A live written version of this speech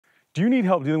Do you need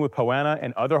help dealing with Poa Annua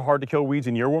and other hard-to-kill weeds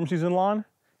in your warm season lawn?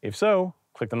 If so,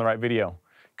 click on the right video.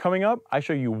 Coming up, I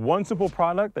show you one simple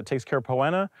product that takes care of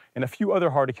Poa Annua and a few other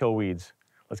hard-to-kill weeds.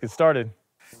 Let's get started.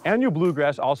 Annual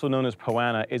bluegrass, also known as Poa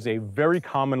Annua, is a very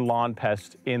common lawn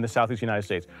pest in the southeast United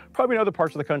States. Probably in other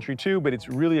parts of the country too, but it's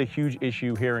really a huge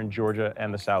issue here in Georgia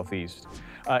and the southeast.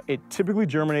 It typically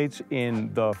germinates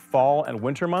in the fall and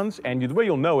winter months, and the way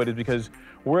you'll know it is because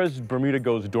whereas Bermuda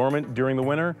goes dormant during the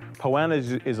winter, Poa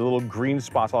Annua is a little green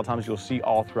spots a lot of times you'll see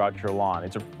all throughout your lawn.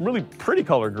 It's a really pretty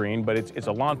color green, but it's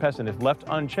a lawn pest, and if left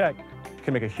unchecked, it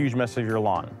can make a huge mess of your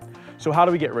lawn. So how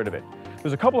do we get rid of it?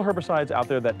 There's a couple of herbicides out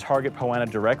there that target Poa Annua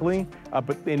directly,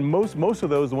 but in most of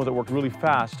those, the ones that work really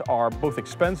fast are both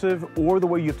expensive or the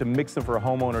way you have to mix them for a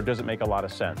homeowner doesn't make a lot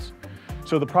of sense.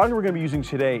 So the product we're going to be using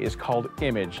today is called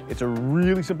Image. It's a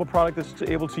really simple product that's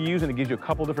able to use, and it gives you a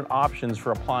couple different options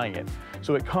for applying it.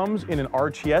 So it comes in an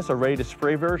RTS, a ready to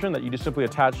spray version that you just simply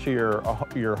attach to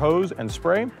your hose and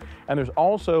spray. And there's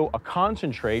also a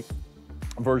concentrate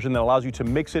version that allows you to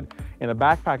mix it in a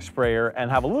backpack sprayer and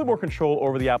have a little more control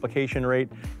over the application rate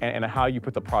and how you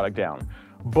put the product down.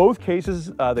 Both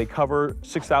cases, they cover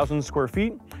 6,000 square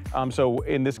feet. So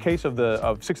in this case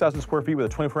of 6,000 square feet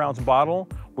with a 24-ounce bottle,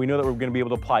 we know that we're going to be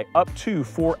able to apply up to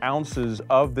 4 ounces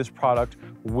of this product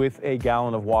with a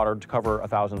gallon of water to cover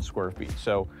 1,000 square feet.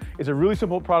 So it's a really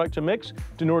simple product to mix.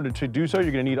 In order to do so,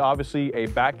 you're going to need obviously a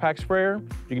backpack sprayer.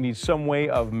 You're going to need some way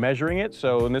of measuring it.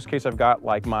 So in this case, I've got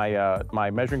like my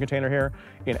measuring container here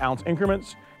in ounce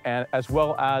increments, and as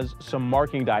well as some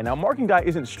marking dye. Now, marking dye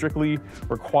isn't strictly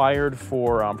required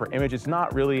for Image. It's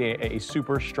not really a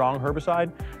super strong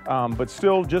herbicide, but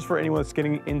still, just for anyone that's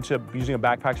getting into using a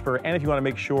backpack sprayer, and if you want to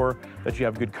make sure that you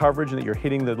have good coverage and that you're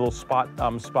hitting the little spots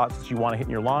that you want to hit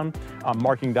in your lawn,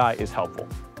 marking dye is helpful.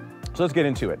 So let's get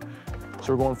into it.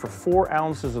 So we're going for 4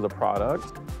 ounces of the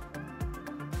product,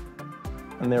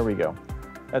 and there we go.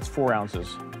 That's 4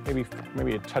 ounces.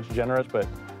 Maybe a touch generous, but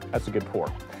that's a good pour.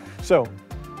 So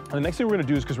the next thing we're going to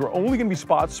do is, because we're only going to be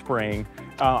spot spraying,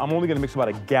 I'm only going to mix about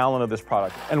a gallon of this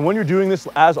product. And when you're doing this,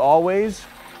 as always,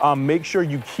 make sure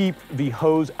you keep the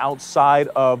hose outside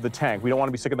of the tank. We don't want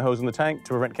to be sticking the hose in the tank to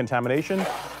prevent contamination.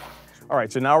 All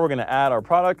right, so now we're going to add our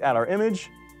product, add our Image.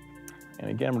 And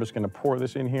again, we're just going to pour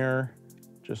this in here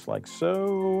just like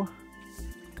so.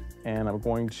 And I'm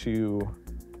going to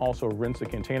also rinse the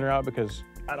container out because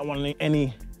I don't want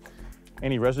any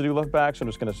residue left back. So I'm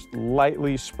just going to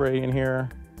lightly spray in here,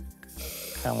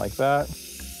 kind of like that.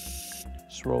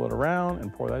 Swirl it around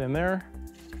and pour that in there.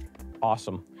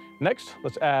 Awesome. Next,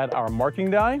 let's add our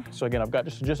marking dye. So again, I've got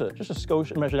just a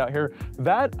skosh measured out here.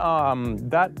 That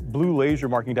blue laser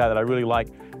marking dye that I really like,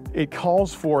 it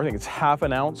calls for, I think it's ½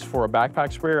 an ounce for a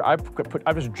backpack sprayer.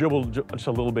 I've just dribbled just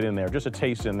a little bit in there, just a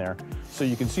taste in there. So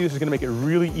you can see this is gonna make it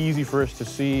really easy for us to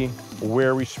see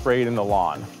where we sprayed in the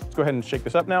lawn. Let's go ahead and shake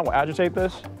this up now. We'll agitate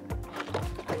this.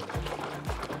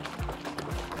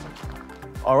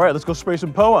 All right, let's go spray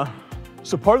some Poa.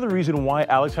 So part of the reason why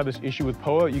Alex had this issue with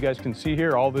Poa, you guys can see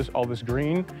here, all this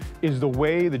green, is the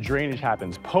way the drainage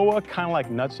happens. Poa, kind of like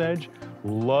nutsedge,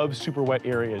 loves super wet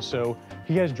areas. So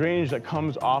he has drainage that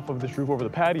comes off of this roof over the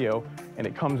patio, and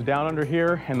it comes down under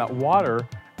here, and that water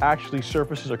actually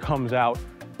surfaces or comes out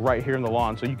right here in the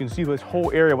lawn. So you can see this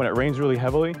whole area, when it rains really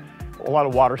heavily, a lot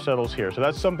of water settles here. So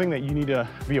that's something that you need to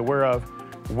be aware of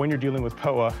when you're dealing with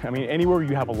Poa. I mean, anywhere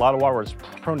you have a lot of water where it's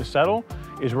prone to settle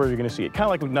is where you're gonna see it. Kind of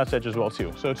like with nutsedge as well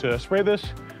too. So to spray this,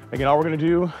 again, all we're gonna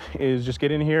do is just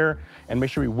get in here and make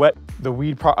sure we wet the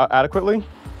weed adequately.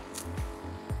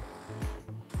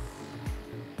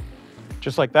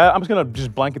 Just like that. I'm just gonna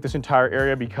blanket this entire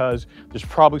area because there's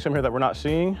probably some here that we're not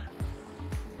seeing.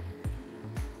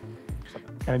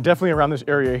 And definitely around this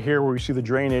area here where we see the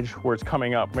drainage where it's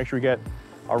coming up. Make sure we get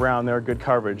around there, good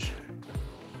coverage.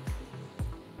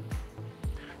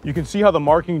 You can see how the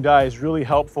marking dye is really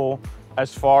helpful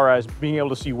as far as being able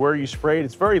to see where you sprayed.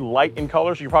 It's very light in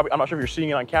color, so I'm not sure if you're seeing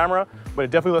it on camera, but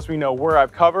it definitely lets me know where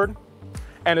I've covered.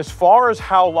 And as far as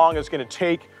how long it's gonna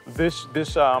take this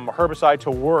herbicide to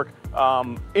work,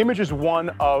 Image is one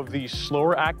of the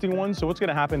slower acting ones. So what's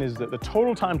gonna happen is that the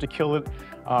total time to kill it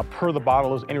per the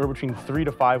bottle is anywhere between 3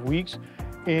 to 5 weeks.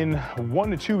 In 1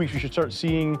 to 2 weeks, you should start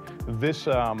seeing this,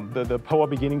 the Poa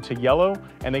beginning to yellow.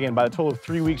 And again, by the total of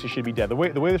 3 weeks, it should be dead. The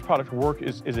way this product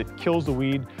works is it kills the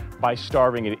weed by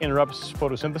starving. It interrupts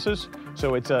photosynthesis.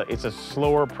 So it's a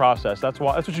slower process. That's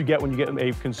what you get when you get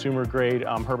a consumer grade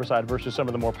herbicide versus some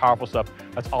of the more powerful stuff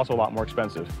that's also a lot more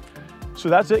expensive. So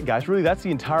that's it, guys. Really, that's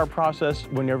the entire process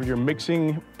whenever you're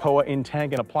mixing Poa in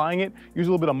tank and applying it. Use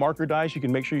a little bit of marker dice. You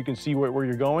can make sure you can see where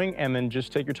you're going, and then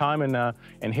just take your time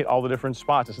and hit all the different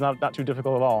spots. It's not too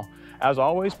difficult at all. As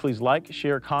always, please like,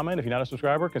 share, comment. If you're not a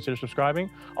subscriber, consider subscribing.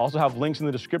 Also have links in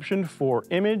the description for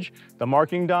image, the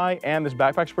marking die, and this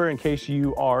backpack sprayer in case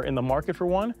you are in the market for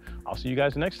one. I'll see you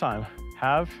guys next time.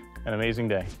 Have an amazing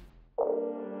day.